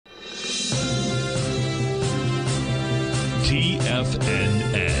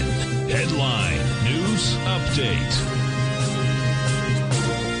TFNN. Headline News Update.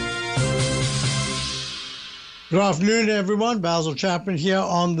 Good afternoon, everyone. Basil Chapman here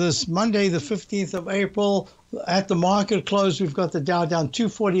on this Monday, the 15th of April. At the market close, we've got the Dow down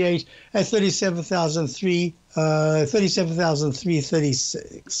 248 at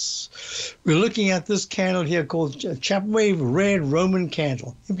 37,336. We're looking at this candle here called Chapman Red Roman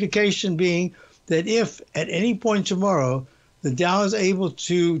Candle. Implication being that if at any point tomorrow the Dow is able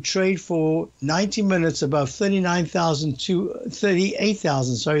to trade for 90 minutes above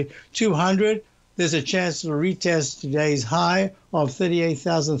 200, there's a chance to retest today's high of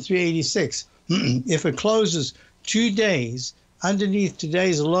 38,386. If it closes 2 days underneath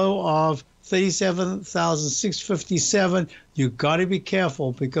today's low of 37,657, you've got to be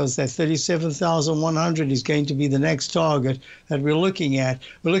careful because that 37,100 is going to be the next target that we're looking at.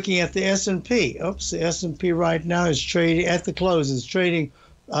 We're looking at the S&P. The S&P right now is trading at the close. It's trading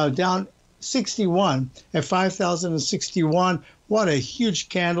down 61 at 5,061. What a huge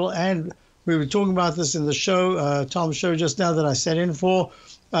candle. And we were talking about this in the show, Tom's show just now that I sat in for.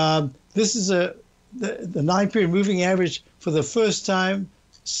 This is the 9-period moving average for the first time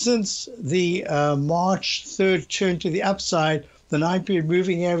since the March 3rd turn to the upside. The 9-period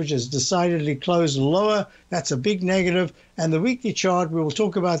moving average has decidedly closed lower. That's a big negative. And the weekly chart, we will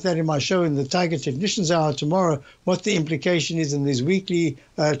talk about that in my show in the Tiger Technicians Hour tomorrow, what the implication is in these weekly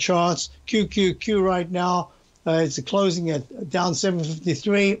charts. QQQ right now, it's closing at down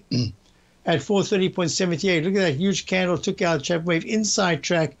 753 at 430.78. Look at that huge candle, took out Chapman inside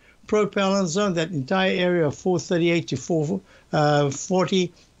track propellant zone. That entire area of 438 to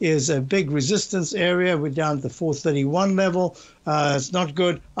 440 is a big resistance area. We're down at the 431 level. It's not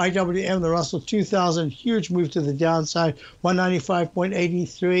good. IWM, the Russell 2000, huge move to the downside,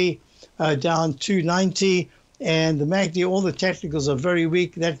 195.83 down 290. And the MACD, all the technicals are very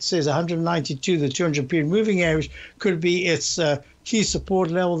weak. That says 192, the 200-period moving average, could be its key support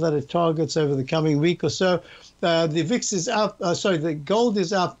level that it targets over the coming week or so. The VIX is up, the gold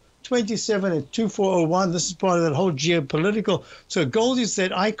is up 27 at 2401. This is part of that whole geopolitical. So gold is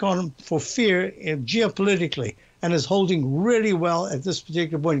that icon for fear geopolitically and is holding really well at this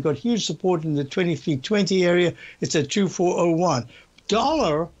particular point. Got huge support in the 2320 area. It's at 2401.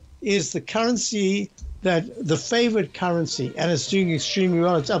 Dollar is the currency the favorite currency, and it's doing extremely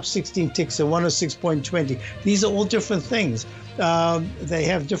well. It's up 16 ticks at 106.20. These are all different things. They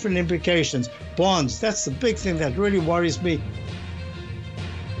have different implications. Bonds, that's the big thing that really worries me.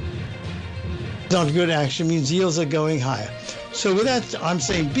 Not good action means yields are going higher. So with that, I'm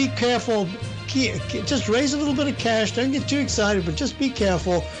saying be careful. Just raise a little bit of cash. Don't get too excited, but just be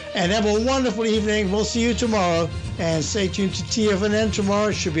careful and have a wonderful evening. We'll see you tomorrow. And stay tuned to TFNN tomorrow.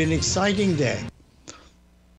 It should be an exciting day.